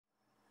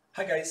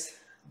Hi guys,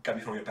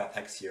 Gabi from UiPath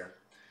Hacks here.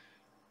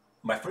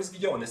 My first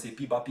video on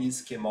SAP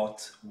BAPIs came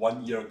out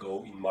 1 year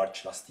ago in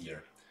March last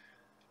year.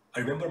 I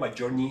remember my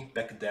journey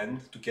back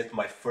then to get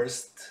my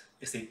first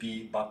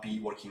SAP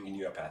BAPI working in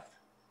UiPath.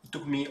 It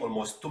took me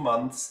almost 2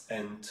 months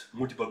and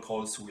multiple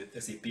calls with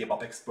SAP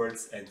BAPI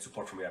experts and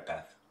support from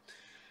UiPath.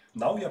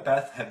 Now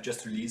UiPath have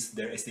just released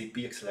their SAP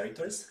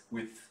Accelerators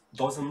with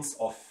dozens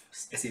of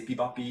SAP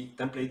BAPI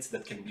templates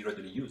that can be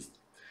readily used.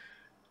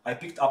 I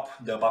picked up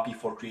the BAPI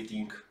for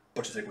creating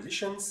purchase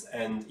requisitions,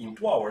 and in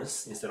 2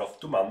 hours instead of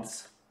 2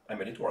 months, I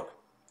made it work.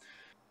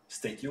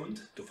 Stay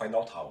tuned to find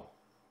out how.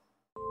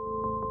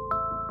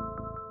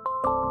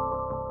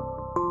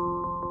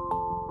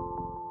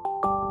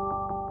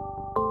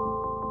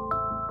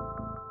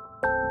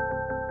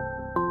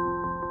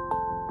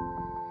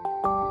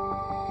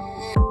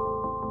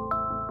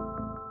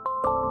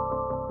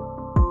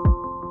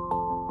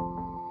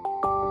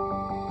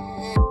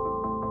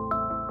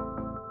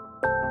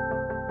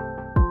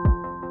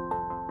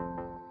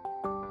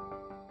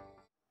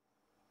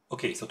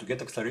 Okay, so to get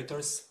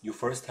accelerators, you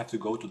first have to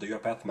go to the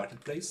UiPath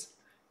Marketplace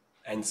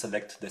and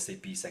select the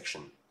SAP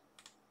section.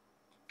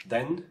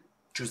 Then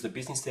choose the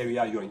business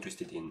area you're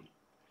interested in.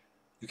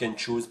 You can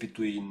choose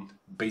between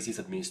basis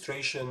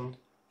administration,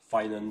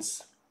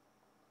 finance,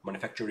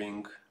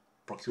 manufacturing,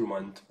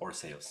 procurement, or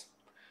sales.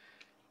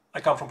 I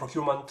come from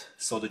procurement,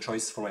 so the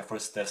choice for my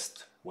first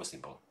test was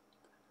simple.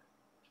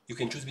 You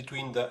can choose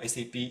between the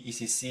SAP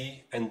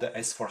ECC and the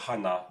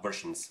S/4HANA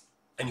versions.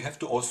 And you have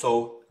to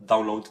also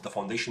download the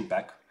foundation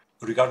pack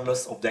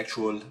regardless of the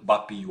actual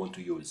BAPI you want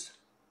to use.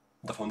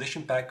 The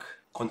foundation pack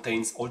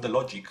contains all the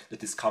logic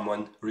that is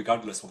common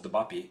regardless of the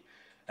BAPI,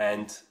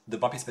 and the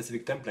BAPI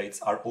specific templates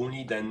are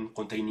only then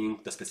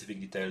containing the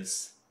specific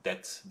details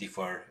that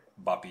differ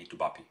BAPI to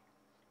BAPI.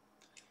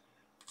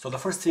 So the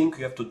first thing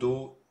you have to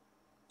do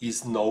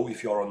is know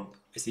if you're on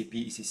SAP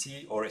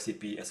ECC or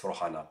SAP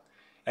S/4HANA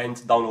and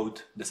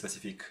download the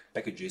specific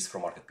packages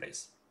from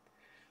Marketplace.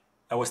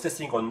 I was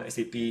testing on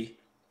SAP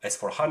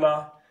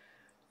S/4HANA,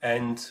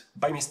 and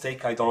by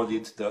mistake I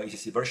downloaded the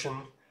ECC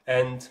version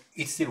and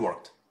it still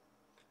worked.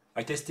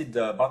 I tested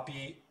the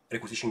BAPI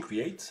requisition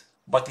create,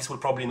 but this will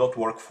probably not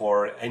work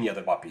for any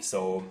other BAPI,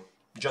 so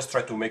just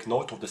try to make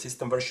note of the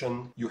system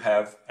version you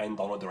have and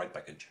download the right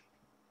package.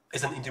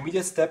 As an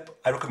intermediate step,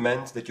 I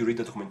recommend that you read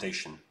the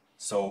documentation.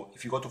 So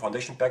if you go to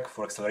Foundation Pack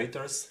for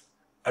Accelerators,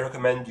 I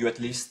recommend you at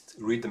least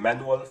read the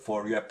manual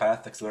for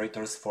UiPath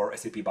Accelerators for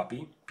SAP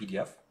BAPI,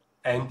 PDF.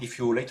 And if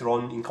you later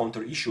on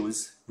encounter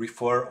issues,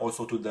 refer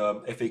also to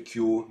the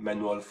FAQ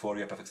manual for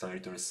UiPath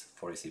Accelerators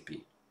for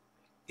SAP.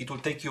 It will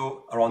take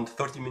you around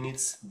 30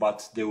 minutes,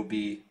 but they will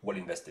be well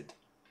invested.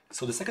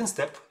 So the second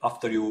step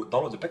after you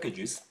download the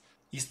packages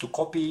is to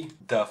copy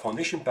the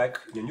foundation pack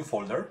in a new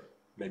folder,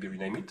 maybe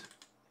rename it,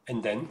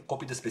 and then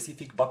copy the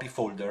specific BAPI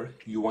folder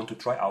you want to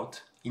try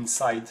out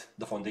inside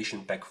the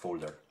foundation pack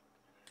folder.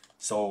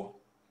 So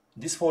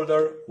this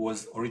folder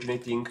was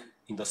originating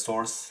in the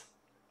source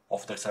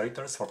of the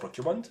accelerators for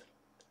procurement.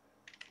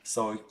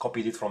 So I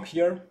copied it from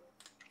here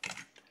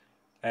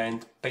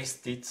and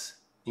paste it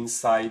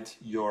inside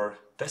your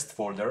test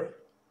folder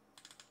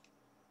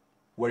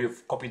where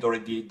you've copied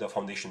already the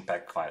foundation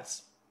pack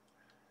files.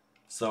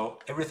 So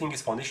everything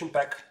is foundation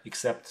pack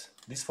except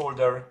this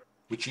folder,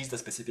 which is the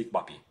specific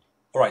BAPI.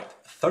 Alright,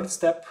 third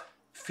step,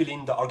 fill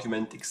in the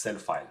argument Excel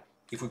file.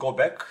 If we go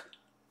back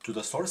to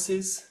the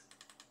sources,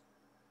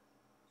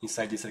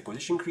 inside this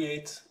requisition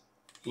create,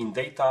 in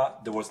data,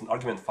 there was an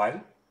argument file,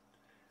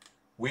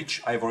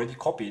 which I've already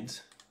copied.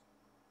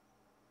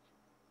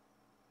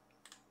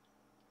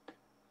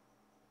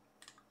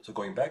 So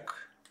going back,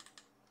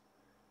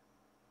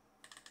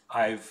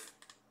 I've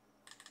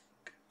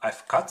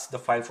cut the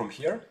file from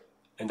here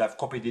and I've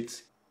copied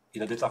it in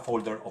the data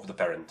folder of the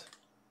parent.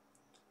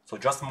 So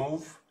just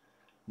move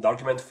the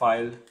argument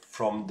file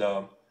from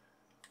the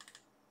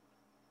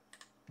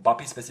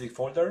BAPI specific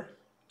folder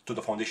to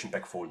the foundation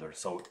pack folder.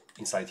 So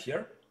inside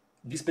here.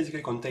 This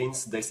basically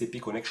contains the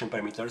SAP connection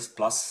parameters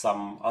plus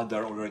some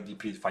other already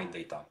predefined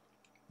data.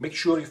 Make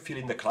sure you fill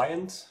in the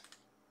client,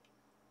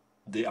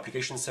 the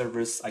application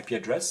server's IP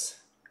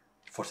address.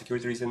 For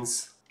security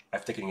reasons,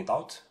 I've taken it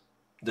out.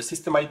 The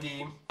system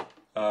ID,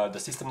 the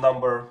system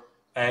number,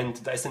 and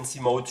the SNC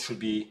mode should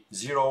be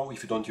 0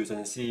 if you don't use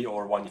SNC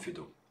or 1 if you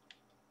do.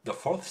 The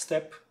fourth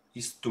step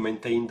is to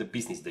maintain the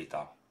business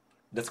data.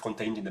 That's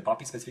contained in the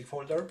BAPI specific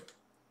folder,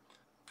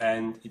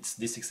 and it's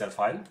this Excel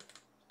file.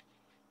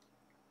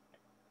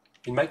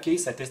 In my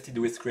case, I tested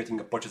with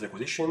creating a purchase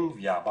requisition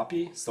via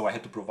BAPI, so I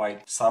had to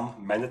provide some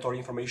mandatory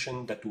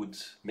information that would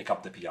make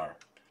up the PR.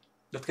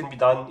 That can be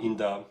done in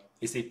the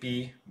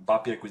SAP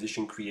BAPI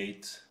requisition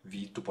create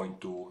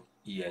v2.2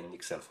 en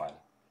Excel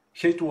file.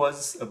 Here it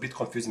was a bit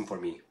confusing for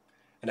me,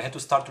 and I had to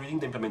start reading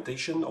the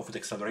implementation of the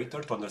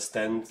accelerator to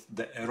understand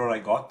the error I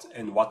got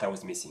and what I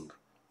was missing.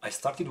 I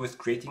started with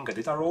creating a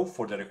data row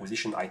for the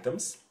requisition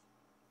items,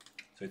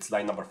 so it's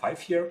line number 5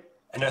 here,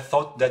 and I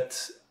thought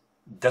that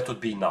would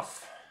be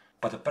enough.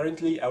 But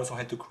apparently I also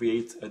had to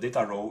create a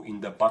data row in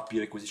the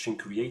BAPI requisition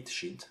create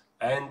sheet,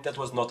 and that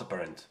was not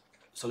apparent.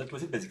 So that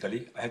was it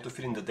basically. I had to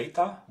fill in the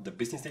data, the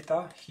business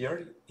data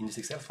here in this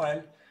Excel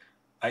file.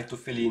 I had to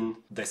fill in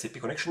the SAP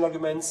connection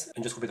arguments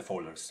and just copy the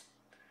folders.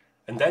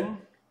 And then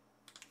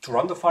to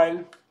run the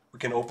file, we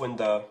can open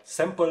the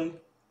sample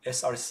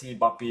SRC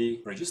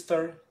BAPI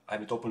register. I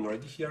have it open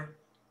already here.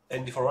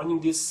 And before running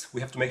this,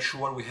 we have to make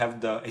sure we have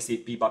the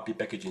SAP BAPI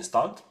package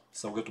installed.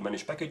 So we go to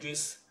Manage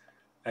Packages,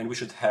 and we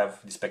should have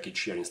this package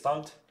here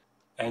installed.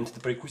 And the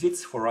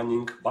prerequisites for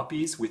running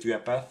BAPIs with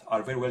UiPath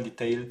are very well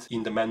detailed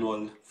in the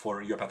manual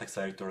for UiPath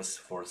Accelerators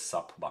for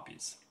SAP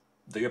BAPIs.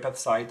 The UiPath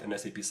side and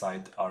SAP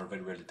side are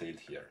very well detailed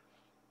here.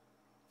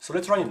 So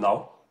let's run it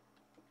now.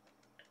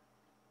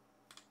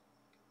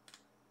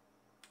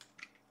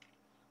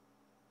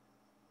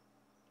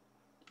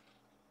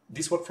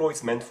 This workflow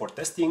is meant for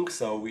testing,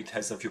 so it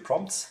has a few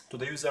prompts to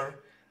the user.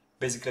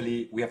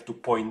 Basically, we have to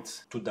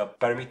point to the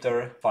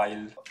parameter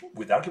file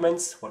with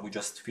arguments, what we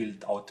just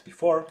filled out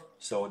before.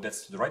 So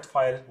that's the right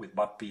file with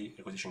BAPI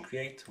requisition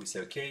create. We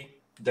say OK.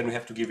 Then we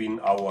have to give in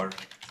our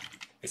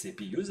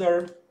SAP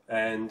user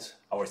and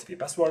our SAP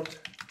password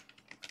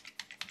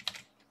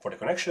for the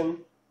connection.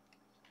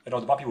 And now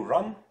the BAPI will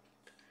run.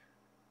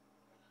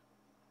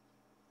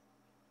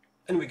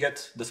 And we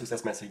get the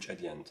success message at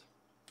the end.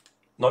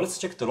 Now let's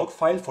check the log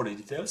file for the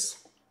details.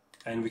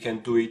 And we can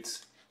do it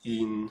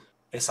in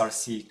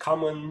SRC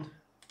common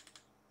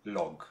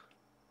log.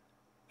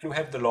 And we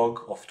have the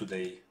log of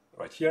today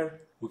right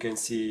here. We can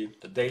see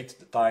the date,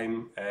 the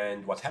time,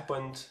 and what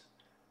happened.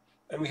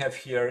 And we have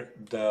here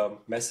the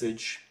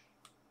message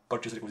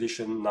purchase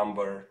requisition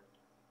number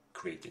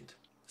created.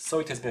 So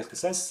it has been a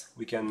success.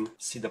 We can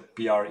see the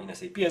PR in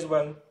SAP as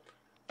well.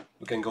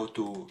 We can go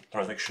to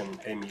transaction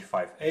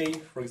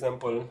ME5A, for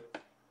example.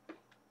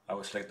 I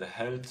will select the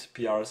held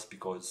PRs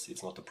because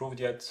it's not approved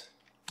yet.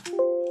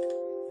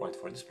 Wait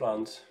for this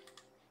plant.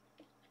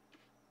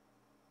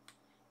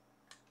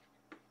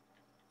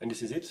 And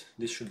this is it.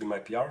 This should be my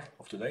PR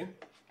of today.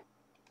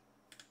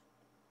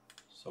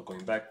 So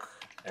going back,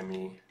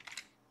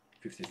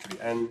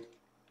 ME53N.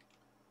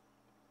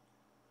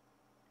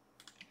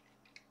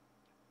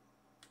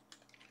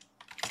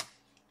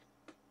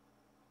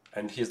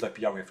 And here's the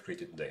PR we have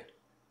created today.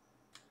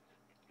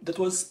 That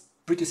was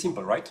pretty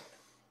simple, right?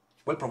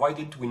 Well,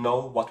 provided we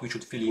know what we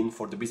should fill in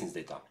for the business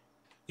data.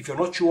 If you're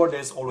not sure,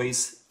 there's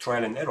always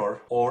trial and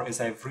error, or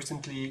as I've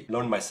recently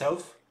learned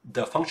myself,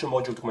 the function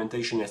module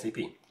documentation in SAP.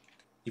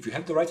 If you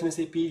have the right in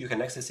SAP, you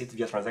can access it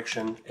via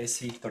transaction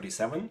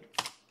SE37.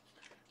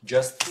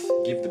 Just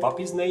give the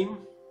BAPI's name,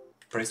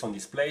 press on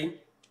display,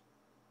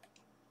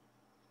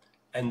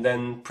 and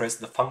then press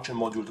the function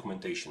module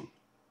documentation.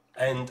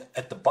 And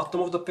at the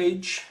bottom of the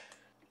page,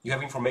 you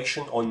have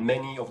information on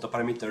many of the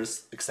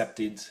parameters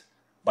accepted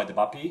by the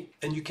BAPI,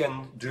 and you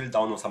can drill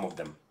down on some of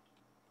them.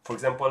 For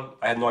example,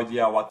 I had no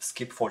idea what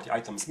skip 40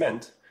 items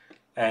meant,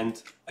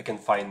 and I can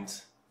find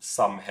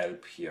some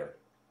help here.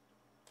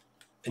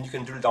 And you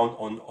can drill down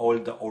on all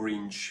the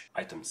orange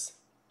items.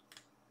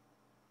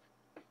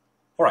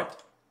 Alright,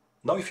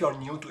 now if you are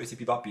new to SAP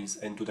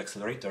BAPIs and to the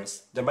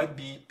accelerators, there might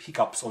be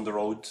hiccups on the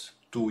road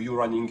to you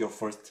running your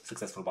first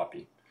successful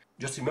BAPI.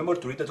 Just remember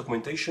to read the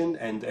documentation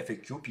and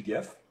FAQ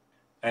PDF,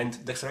 and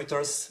the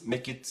accelerators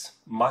make it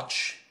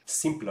much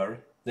simpler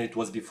than it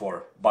was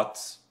before,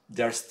 but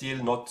they are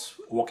still not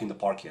a walk in the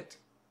park yet.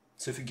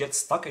 So if you get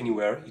stuck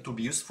anywhere, it would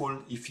be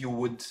useful if you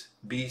would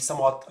be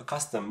somewhat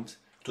accustomed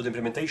to the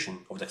implementation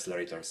of the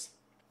accelerators.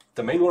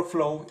 The main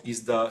workflow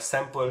is the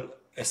sample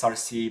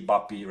SRC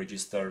BAPI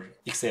register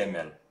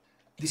XAML.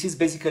 This is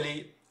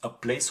basically a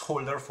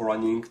placeholder for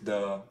running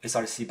the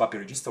SRC BAPI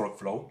register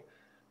workflow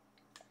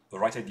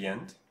right at the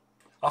end,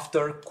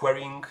 after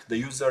querying the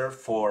user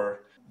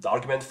for the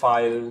argument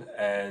file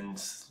and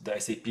the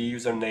SAP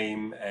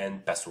username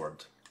and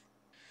password.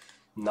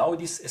 Now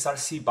this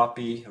SRC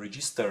BAPI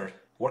register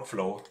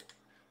workflow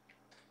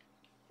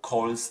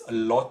calls a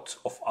lot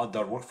of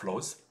other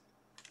workflows.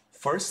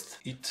 First,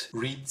 it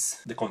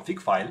reads the config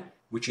file,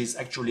 which is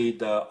actually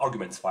the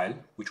arguments file,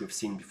 which we've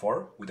seen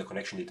before with the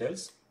connection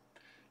details.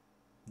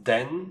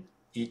 Then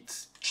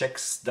it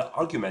checks the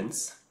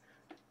arguments.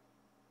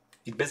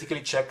 It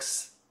basically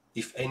checks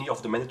if any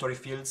of the mandatory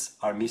fields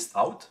are missed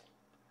out.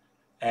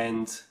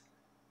 And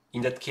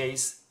in that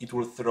case, it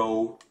will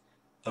throw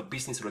a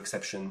business rule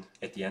exception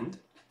at the end.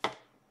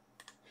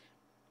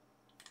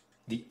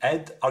 The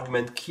add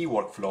argument key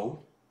workflow,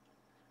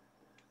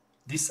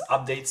 this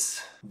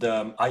updates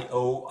the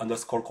IO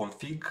underscore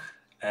config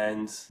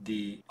and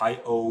the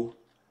IO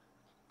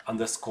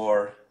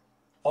underscore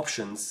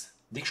options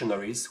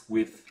dictionaries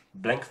with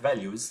blank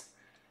values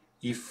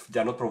if they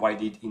are not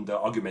provided in the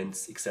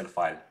arguments Excel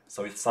file.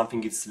 So if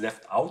something is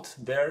left out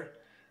there,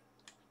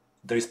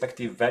 the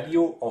respective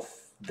value of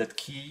that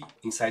key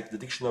inside the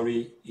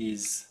dictionary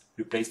is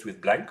replaced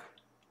with blank.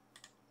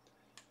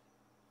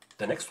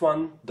 The next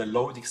one, the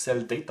load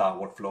Excel data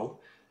workflow,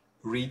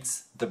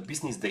 reads the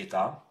business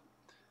data,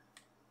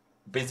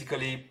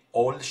 basically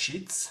all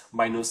sheets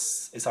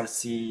minus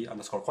SRC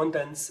underscore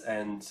contents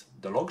and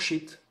the log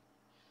sheet.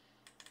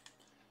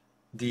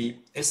 The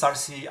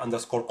SRC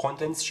underscore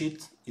contents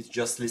sheet is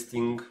just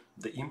listing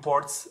the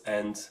imports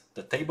and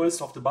the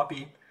tables of the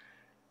BAPI,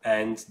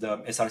 and the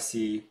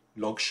SRC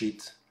log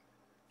sheet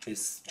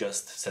is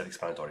just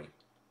self-explanatory.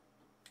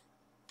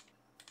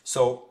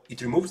 So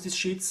it removes these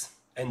sheets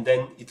and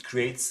then it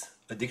creates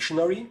a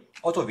dictionary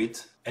out of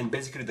it, and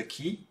basically the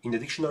key in the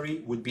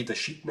dictionary would be the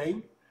sheet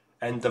name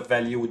and the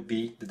value would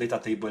be the data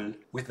table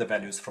with the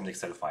values from the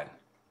Excel file.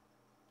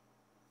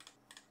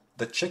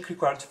 The check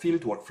required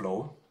field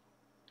workflow.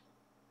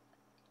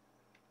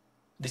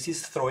 This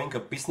is throwing a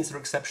business error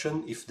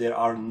exception if there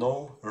are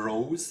no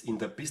rows in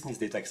the business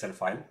data Excel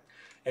file.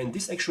 And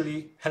this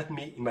actually helped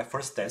me in my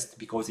first test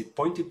because it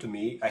pointed to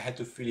me I had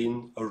to fill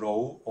in a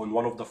row on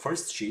one of the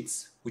first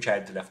sheets which I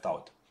had left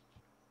out.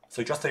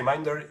 So just a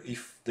reminder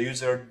if the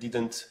user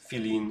didn't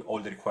fill in all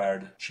the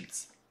required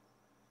sheets.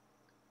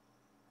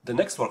 The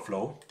next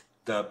workflow,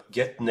 the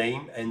get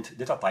name and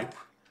data type,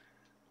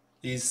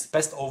 is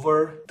passed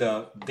over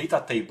the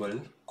data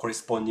table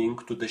corresponding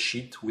to the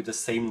sheet with the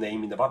same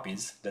name in the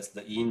BAPIs. That's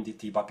the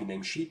INDT BAPI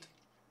name sheet.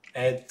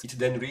 And it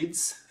then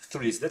reads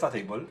through this data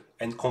table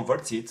and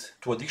converts it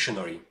to a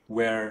dictionary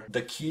where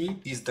the key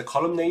is the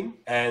column name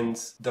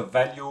and the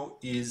value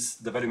is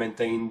the value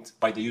maintained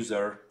by the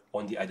user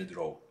on the added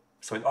row.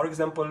 So in our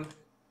example,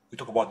 we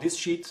talk about this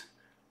sheet.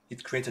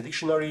 It creates a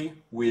dictionary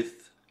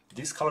with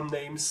these column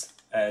names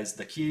as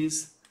the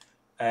keys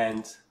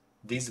and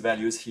these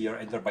values here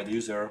entered by the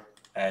user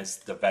as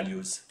the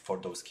values for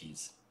those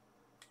keys.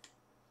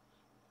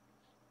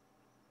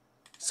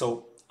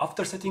 So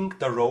after setting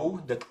the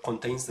row that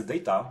contains the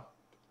data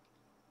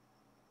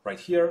right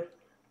here,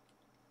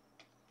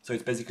 so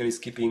it's basically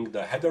skipping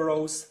the header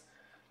rows,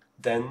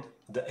 then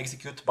the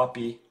execute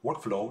BAPI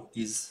workflow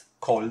is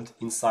called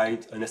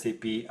inside an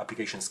SAP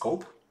application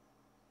scope.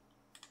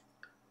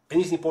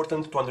 And it's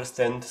important to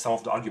understand some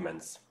of the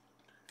arguments.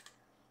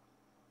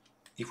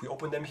 If we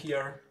open them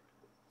here,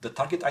 the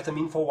target item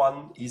info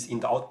one is in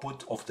the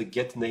output of the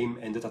get name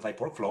and data type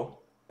workflow,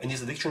 and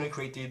is a dictionary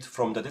created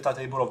from the data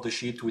table of the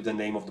sheet with the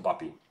name of the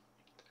BAPI.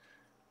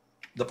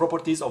 The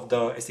properties of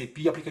the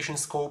SAP application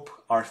scope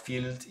are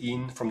filled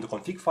in from the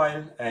config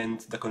file, and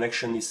the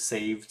connection is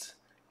saved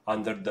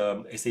under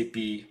the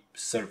SAP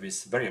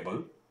service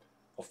variable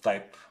of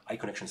type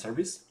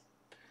iConnectionService,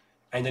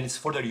 and then it's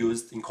further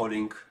used in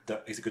calling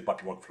the execute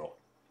BAPI workflow.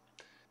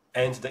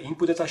 And the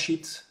input data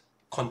sheet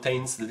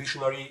contains the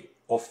dictionary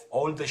of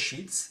all the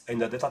sheets and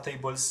the data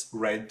tables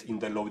read in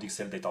the load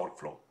Excel data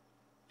workflow.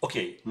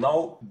 Okay,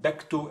 now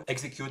back to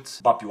execute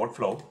BAPI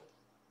workflow.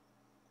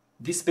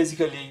 This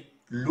basically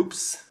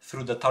loops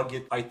through the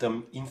target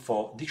item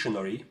info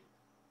dictionary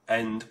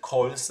and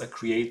calls a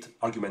create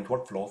argument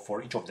workflow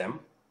for each of them.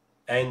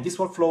 And this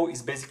workflow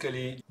is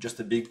basically just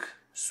a big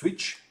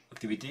switch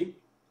activity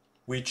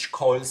which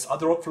calls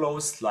other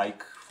workflows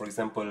like, for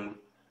example,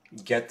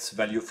 get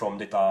value from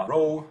data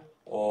row,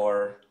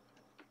 or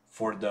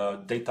for the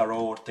data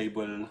row or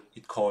table,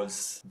 it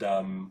calls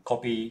the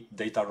copy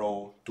data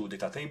row to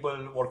data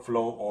table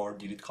workflow or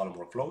delete column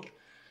workflow.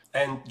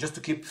 And just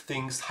to keep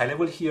things high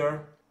level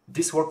here,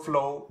 this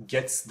workflow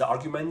gets the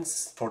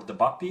arguments for the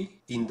BAPI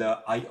in the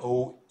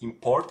IO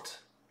import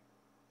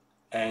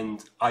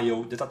and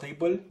IO data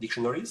table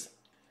dictionaries.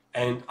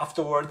 And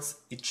afterwards,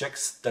 it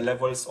checks the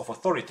levels of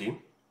authority.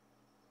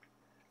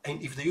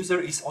 And if the user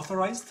is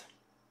authorized,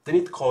 then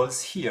it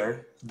calls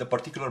here the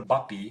particular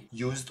BAPI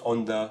used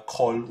on the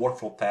call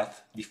workflow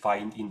path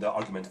defined in the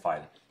argument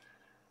file.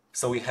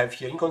 So we have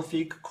here in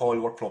config call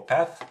workflow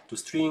path to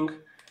string,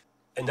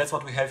 and that's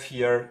what we have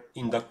here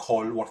in the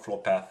call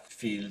workflow path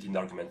field in the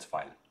argument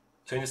file.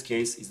 So in this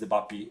case, it's the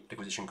BAPI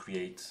requisition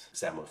create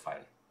XAML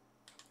file.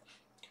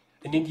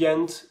 And in the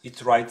end,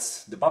 it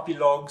writes the BAPI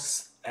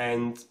logs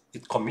and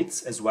it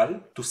commits as well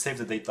to save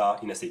the data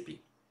in SAP.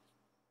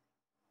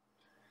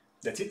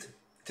 That's it.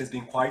 It has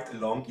been quite a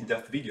long,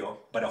 in-depth video,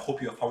 but I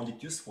hope you have found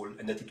it useful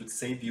and that it would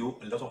save you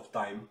a lot of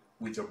time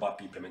with your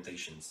BAPI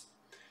implementations.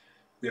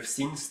 We have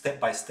seen step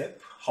by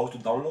step how to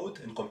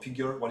download and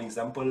configure one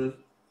example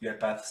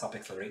UiPath SAP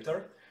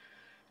Accelerator,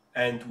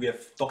 and we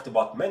have talked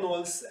about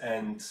manuals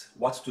and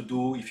what to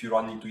do if you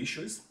run into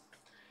issues.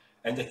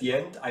 And at the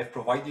end, I've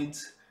provided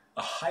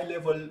a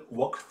high-level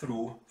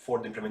walkthrough for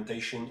the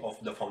implementation of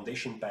the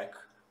foundation pack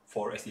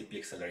for SAP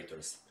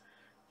Accelerators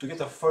to get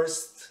a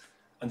first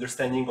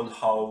understanding on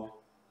how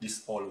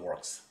this all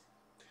works.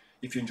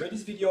 If you enjoyed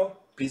this video,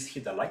 please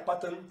hit the like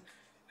button,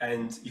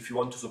 and if you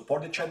want to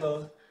support the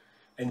channel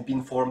and be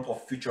informed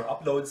of future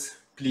uploads,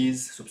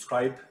 please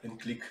subscribe and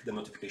click the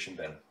notification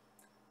bell.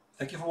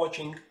 Thank you for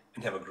watching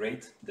and have a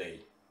great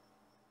day.